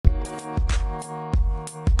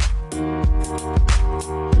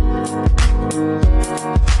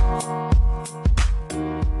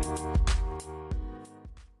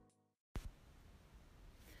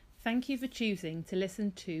Thank you for choosing to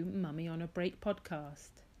listen to Mummy on a Break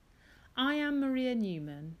podcast. I am Maria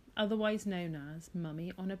Newman, otherwise known as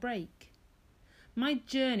Mummy on a Break. My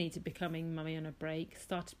journey to becoming Mummy on a Break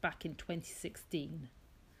started back in 2016.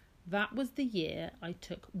 That was the year I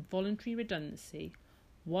took voluntary redundancy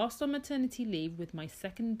whilst on maternity leave with my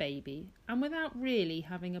second baby and without really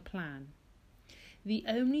having a plan. The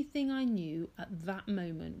only thing I knew at that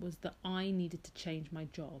moment was that I needed to change my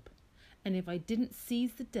job. And if I didn't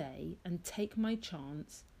seize the day and take my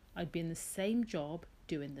chance, I'd be in the same job,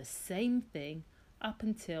 doing the same thing, up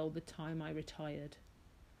until the time I retired.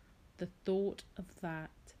 The thought of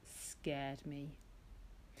that scared me.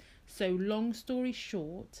 So long story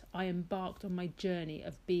short, I embarked on my journey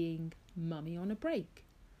of being Mummy on a Break,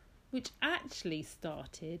 which actually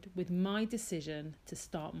started with my decision to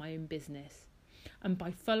start my own business. And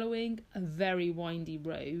by following a very windy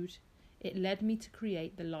road, it led me to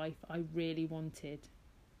create the life I really wanted.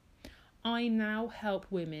 I now help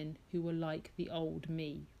women who are like the old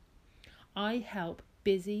me. I help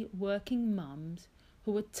busy working mums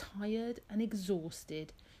who are tired and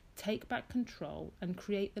exhausted take back control and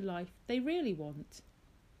create the life they really want.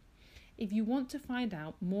 If you want to find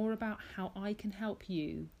out more about how I can help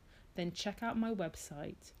you, then check out my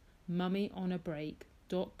website,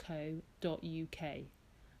 mummyonabreak.co.uk,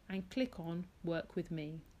 and click on Work With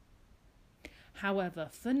Me. However,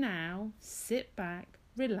 for now, sit back,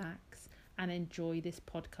 relax, and enjoy this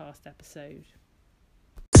podcast episode.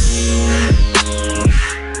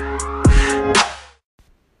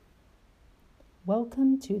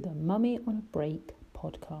 Welcome to the Mummy on a Break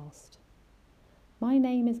podcast. My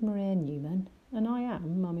name is Maria Newman, and I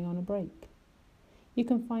am Mummy on a Break. You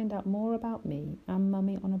can find out more about me and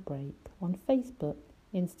Mummy on a Break on Facebook,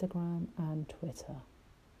 Instagram, and Twitter.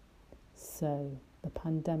 So, the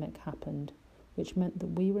pandemic happened, which meant that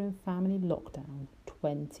we were in family lockdown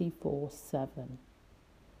 24/7.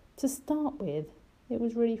 To start with, it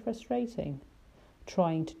was really frustrating,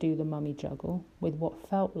 trying to do the mummy juggle with what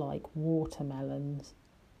felt like watermelons.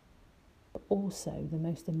 But also the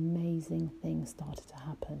most amazing thing started to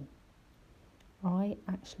happen. I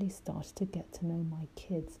actually started to get to know my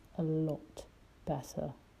kids a lot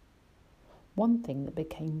better. One thing that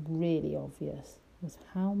became really obvious was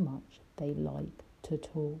how much they like to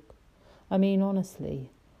talk. I mean, honestly,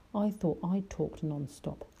 I thought I talked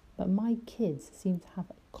non-stop, but my kids seem to have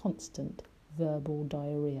a constant verbal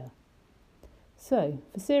diarrhea. So,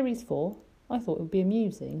 for Series 4, I thought it would be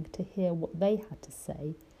amusing to hear what they had to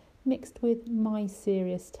say, mixed with my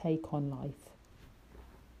serious take on life.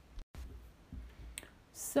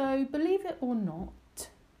 So, believe it or not,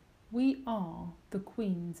 we are the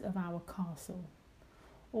queens of our castle.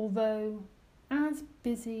 Although, as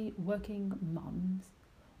busy working mums,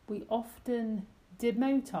 we often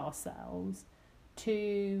demote ourselves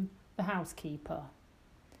to the housekeeper.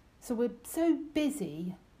 So we're so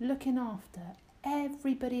busy looking after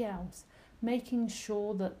everybody else, making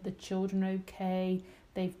sure that the children are okay,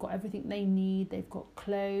 they've got everything they need, they've got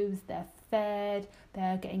clothes, they're fed,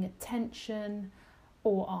 they're getting attention,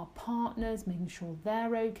 or our partners, making sure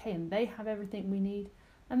they're okay and they have everything we need.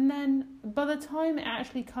 And then by the time it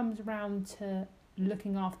actually comes around to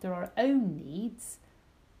looking after our own needs,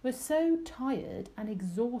 we're so tired and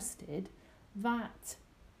exhausted that,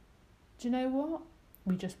 do you know what?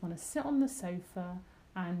 We just want to sit on the sofa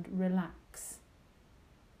and relax.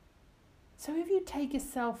 So if you take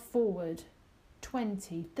yourself forward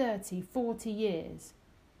 20, 30, 40 years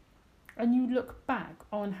and you look back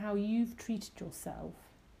on how you've treated yourself,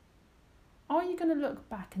 are you going to look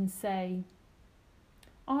back and say,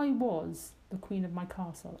 I was the queen of my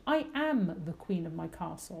castle, I am the queen of my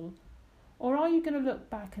castle? Or are you going to look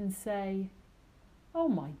back and say, oh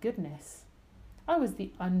my goodness, I was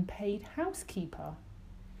the unpaid housekeeper.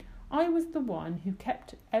 I was the one who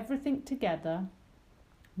kept everything together,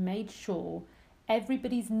 made sure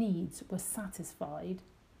everybody's needs were satisfied,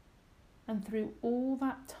 and through all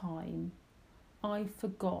that time, I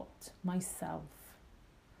forgot myself.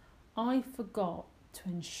 I forgot to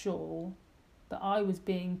ensure that I was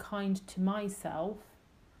being kind to myself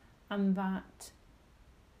and that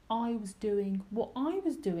I was doing what I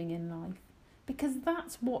was doing in life, because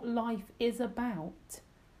that's what life is about.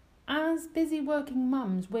 As busy working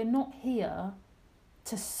mums, we're not here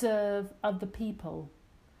to serve other people.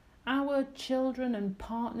 Our children and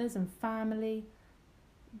partners and family,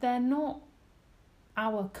 they're not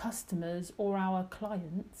our customers or our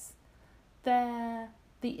clients. They're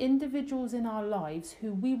the individuals in our lives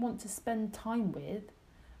who we want to spend time with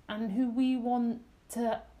and who we want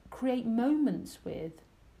to create moments with.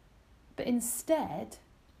 But instead,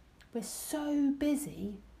 we're so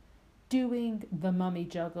busy doing the mummy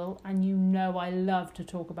juggle, and you know I love to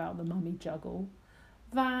talk about the mummy juggle,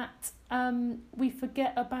 that we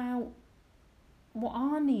forget about what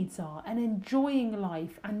our needs are and enjoying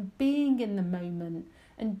life and being in the moment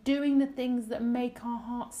and doing the things that make our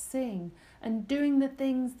hearts sing and doing the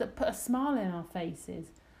things that put a smile in our faces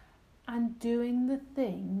and doing the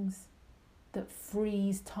things that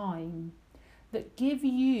freeze time, that give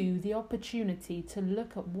you the opportunity to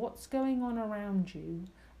look at what's going on around you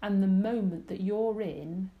and the moment that you're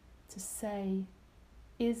in to say,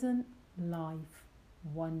 isn't life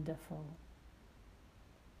wonderful?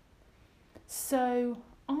 So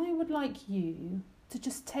I would like you to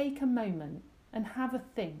just take a moment and have a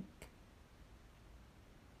think.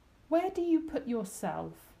 Where do you put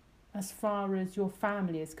yourself as far as your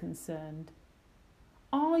family is concerned?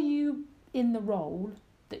 Are you in the role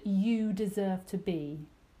that you deserve to be?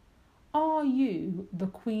 Are you the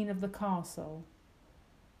queen of the castle?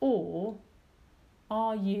 Or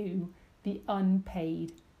are you the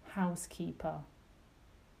unpaid housekeeper?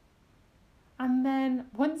 And then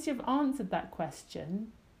once you've answered that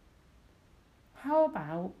question, how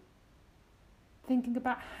about thinking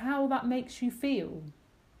about how that makes you feel?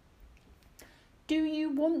 Do you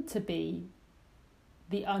want to be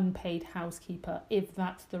the unpaid housekeeper if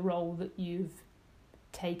that's the role that you've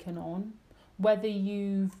taken on? Whether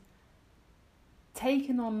you've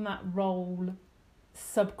taken on that role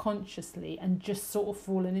subconsciously and just sort of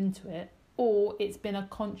fallen into it, or it's been a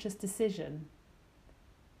conscious decision.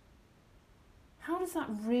 How does that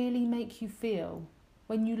really make you feel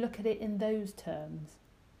when you look at it in those terms?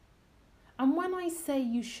 And when I say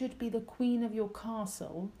you should be the queen of your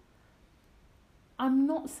castle, I'm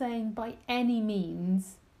not saying by any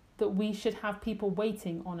means that we should have people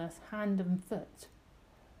waiting on us hand and foot.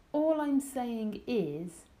 All I'm saying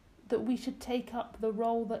is that we should take up the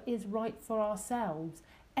role that is right for ourselves.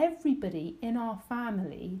 Everybody in our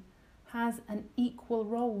family has an equal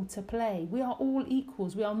role to play. We are all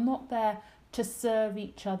equals. We are not there to serve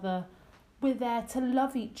each other. We're there to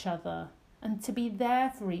love each other and to be there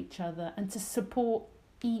for each other and to support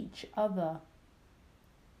each other.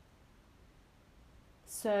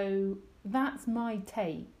 So that's my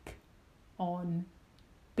take on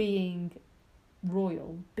being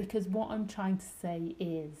royal, because what I'm trying to say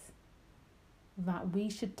is that we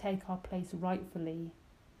should take our place rightfully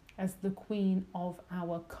as the queen of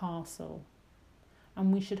our castle,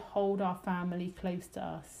 and we should hold our family close to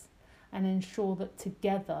us and ensure that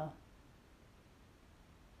together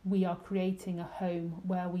we are creating a home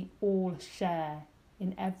where we all share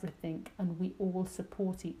in everything and we all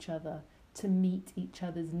support each other to meet each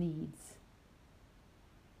other's needs.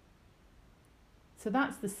 So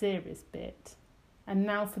that's the serious bit. And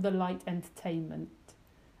now for the light entertainment,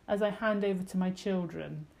 as I hand over to my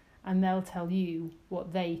children and they'll tell you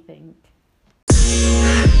what they think.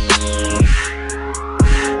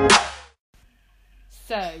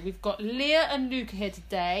 So we've got Leah and Luca here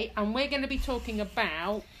today, and we're going to be talking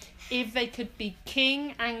about if they could be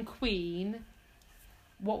king and queen,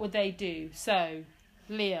 what would they do? So,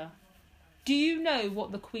 Leah, do you know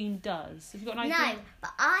what the queen does? Have you got an idea? No,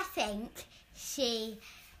 but I think she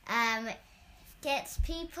gets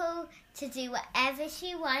people to do whatever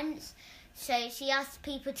she wants. So she asks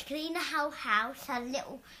people to clean the whole house, her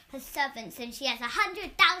servants, and she has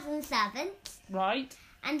 100,000 servants. Right.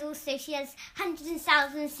 And also she has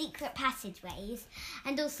 100,000 secret passageways.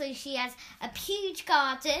 And also she has a huge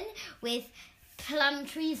garden with plum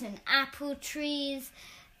trees and apple trees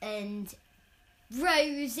and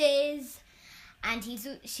roses. And she's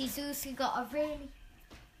also got a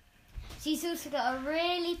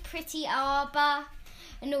really pretty arbour,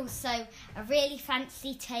 and also a really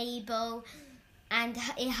fancy table. And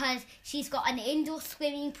she's got an indoor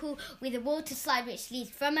swimming pool with a water slide which leads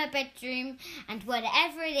from her bedroom and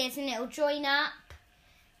whatever it is, and it'll join up.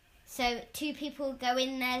 So two people go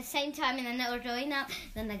in there at the same time and then it'll join up.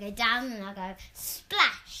 Then they go down and they'll go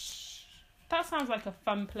splash. That sounds like a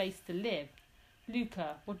fun place to live.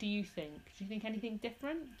 Luca, what do you think? Do you think anything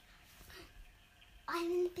different?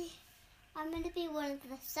 I'm gonna be one of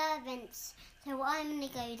the servants, so I'm gonna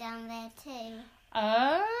go down there too.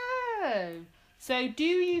 Oh, so do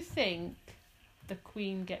you think the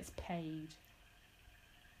Queen gets paid?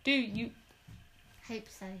 Do you? Hope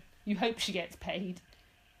so. You hope she gets paid.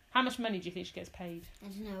 How much money do you think she gets paid? I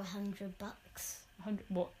don't know, $100. 100?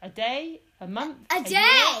 What? A day? A month? A day.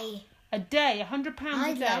 Year? A day? £100 a day?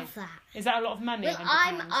 I love that. Is that a lot of money? Well,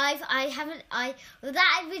 that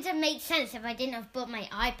would have made sense if I didn't have bought my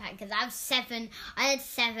iPad, because I had £7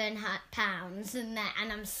 and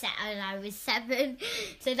I'm set and I was 7,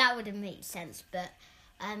 so that would have made sense. But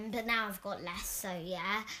but now I've got less, so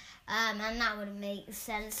yeah. And that would make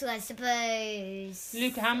sense, I suppose.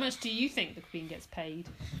 Luca, how much do you think the Queen gets paid?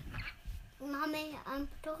 Mummy, I'm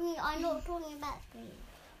not talking about the Queen.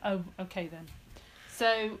 Oh, okay then.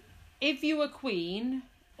 So, if you were Queen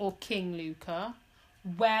or King, Luca,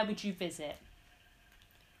 where would you visit?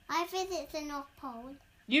 I visit the North Pole.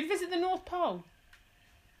 You'd visit the North Pole?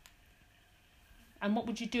 And what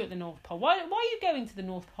would you do at the North Pole? Why are you going to the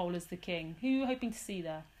North Pole as the King? Who are you hoping to see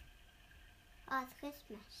there? Oh, it's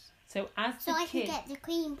Christmas. So as the I King... can get the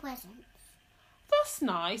Queen presents. That's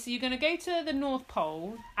nice. So you're going to go to the North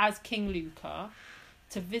Pole as King Luca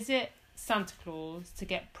to visit Santa Claus to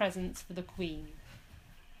get presents for the Queen.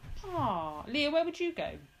 Ah, Leah, where would you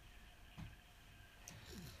go?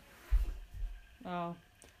 Oh,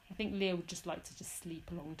 I think Leah would just like to just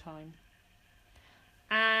sleep a long time.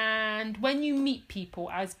 And when you meet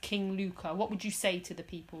people as King Luca, what would you say to the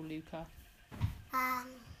people, Luca?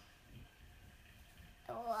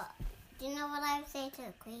 Do you know what I would say to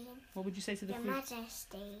the Queen? What would you say to the Your Queen?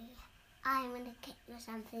 Majesty, I'm going to get you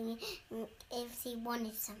something. If she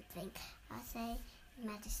wanted something, I'll say,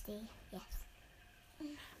 Your Majesty, yes.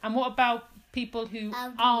 And what about people who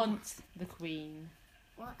aren't the Queen?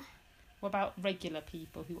 What? What about regular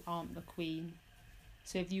people who aren't the Queen?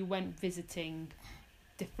 So if you went visiting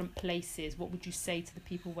different places, what would you say to the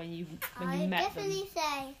people when you met them? I'd definitely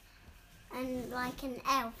say, and like an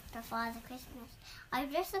elf to Father Christmas. I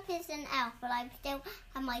dress up as an elf, but I still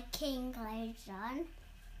have my king clothes on.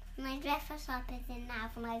 And I dress up as an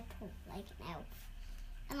elf, and I talk like an elf.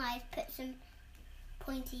 And I put some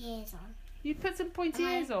pointy ears on. You put some pointy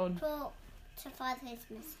ears on? Talk to Father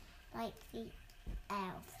Christmas like the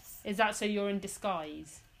elves. Is that so you're in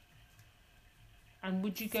disguise? And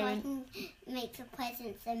would you go I can make the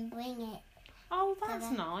presents and bring it. Oh,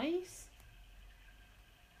 that's nice.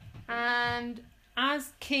 And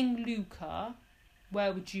as King Luca,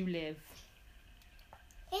 where would you live?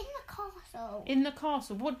 In the castle. In the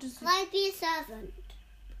castle. What does... Can I be a servant?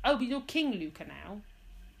 Oh, but you're King Luca now.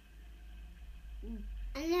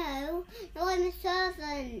 No, I'm a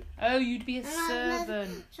servant. Oh, you'd be a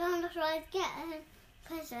servant. So I'd get a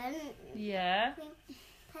present. Yeah.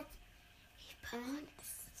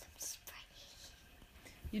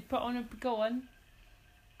 You'd put on a... Go on.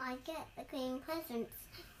 I get the Queen presents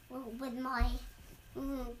with my, you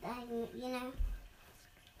know.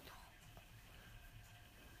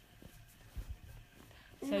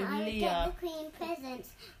 So I Leah... get the Queen presents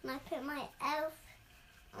and I put my elf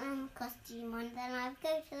costume on. Then I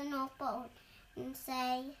go to the North Pole and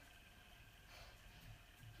say,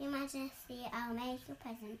 Your Majesty, I'll make a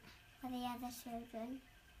present for the other children.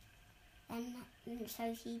 And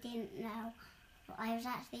so she didn't know. But I was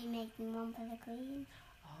actually making one for the Queen.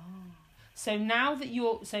 Oh. So now that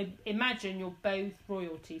you're... So imagine you're both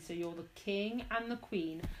royalty. So you're the King and the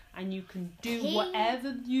Queen. And you can do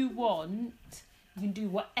whatever you want. You can do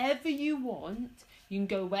whatever you want. You can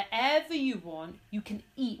go wherever you want. You can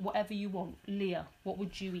eat whatever you want. Leah, what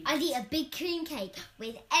would you eat? I'd eat a big cream cake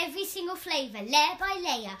with every single flavour, layer by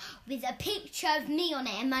layer, with a picture of me on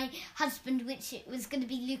it and my husband, which it was going to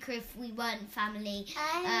be Luca if we weren't family.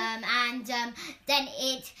 Then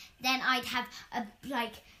I'd have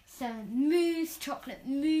some mousse, chocolate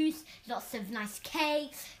mousse, lots of nice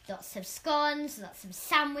cakes, lots of scones, lots of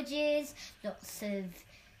sandwiches, lots of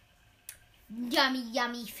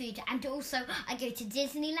yummy food. And also I go to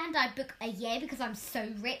Disneyland. I book a year because I'm so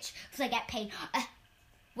rich, because I get paid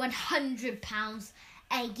 £100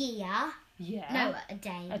 a year. Yeah. No, a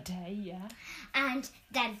day. A day, yeah. And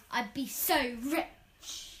then I'd be so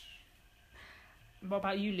rich. What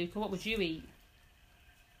about you, Luca? What would you eat?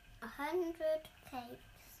 100 cakes.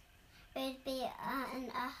 It'd be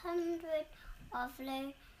 100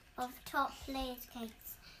 of top layers cakes.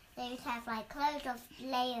 They would have loads of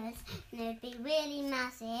layers and they would be really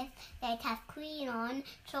massive. They'd have cream on,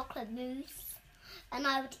 chocolate mousse, and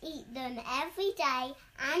I would eat them every day,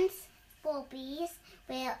 and strawberries,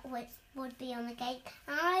 which would be on the cake.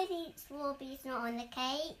 And I'd eat strawberries not on the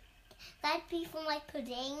cake. That'd be for my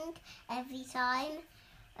pudding every time.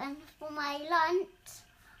 And for my lunch,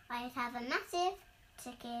 I'd have a massive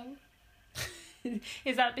chicken.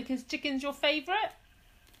 Is that because chicken's your favourite?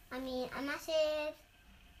 I mean, a massive...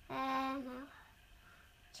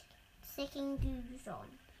 chicken gouzon.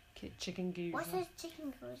 Chicken gouzon. What's a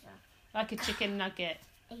chicken gouzon? Like a chicken nugget.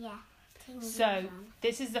 Yeah. So, gouzon.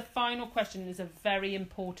 this is the final question. It's a very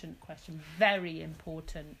important question. Very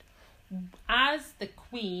important. As the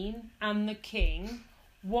Queen and the King,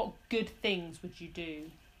 what good things would you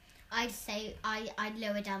do? I'd say I'd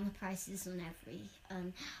lower down the prices on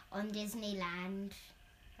on Disneyland.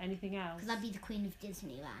 Anything else? Because I'd be the Queen of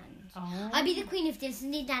Disneyland. Oh. I'd be the Queen of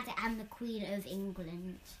Disneyland and the Queen of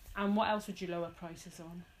England. And what else would you lower prices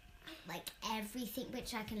on? Like everything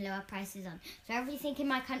which I can lower prices on. So everything in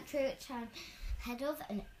my country which I'm head of,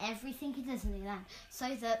 and everything in Disneyland.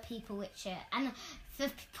 So that people which are... And for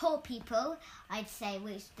poor people, I'd say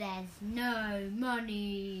which there's no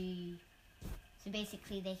money. So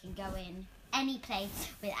basically they can go in any place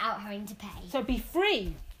without having to pay. So it'd be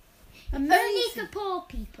free. Only for poor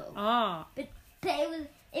people. Ah. But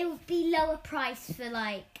it would be lower price for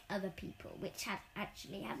like other people which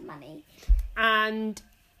actually have money. And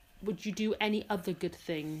would you do any other good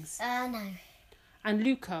things? No. And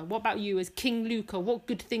Luca, what about you as King Luca? What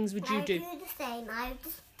good things would you I'd do? do the same. I would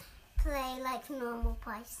just play like normal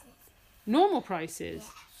prices. Normal prices?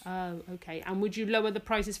 Yes. Oh, okay. And would you lower the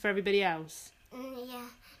prices for everybody else? Yeah.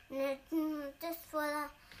 No, just for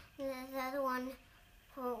the other one,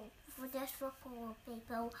 for just for poor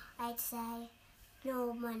people, I'd say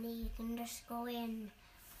no money. You can just go in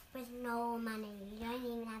with no money. You don't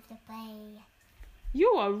even have to pay. You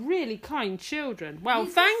are really kind children. Well, You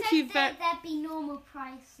thank said you that there'd be normal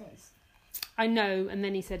prices. I know, and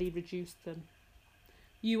then he said he reduced them.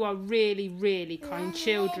 You are really, really kind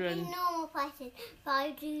children. Maybe normal prices, but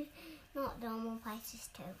I do not normal prices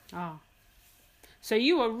too. Ah. So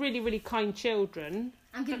you are really, really kind children.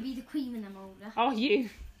 I'm going to be the queen when I'm older. Are you?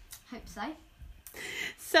 Hope so.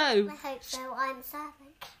 So, I hope so. I'm a servant,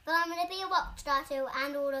 but I'm going to be a rock star too,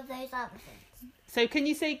 and all of those other things. so can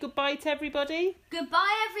you say goodbye to everybody?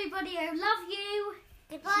 Goodbye, everybody. I love you.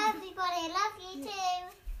 Goodbye, everybody. I love you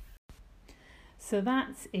too. So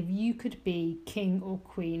that's if you could be king or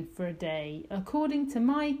queen for a day, according to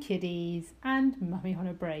my kiddies and Mummy on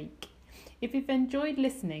a Break. If you've enjoyed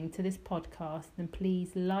listening to this podcast, then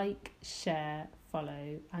please like, share,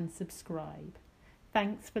 follow and subscribe.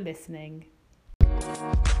 Thanks for listening.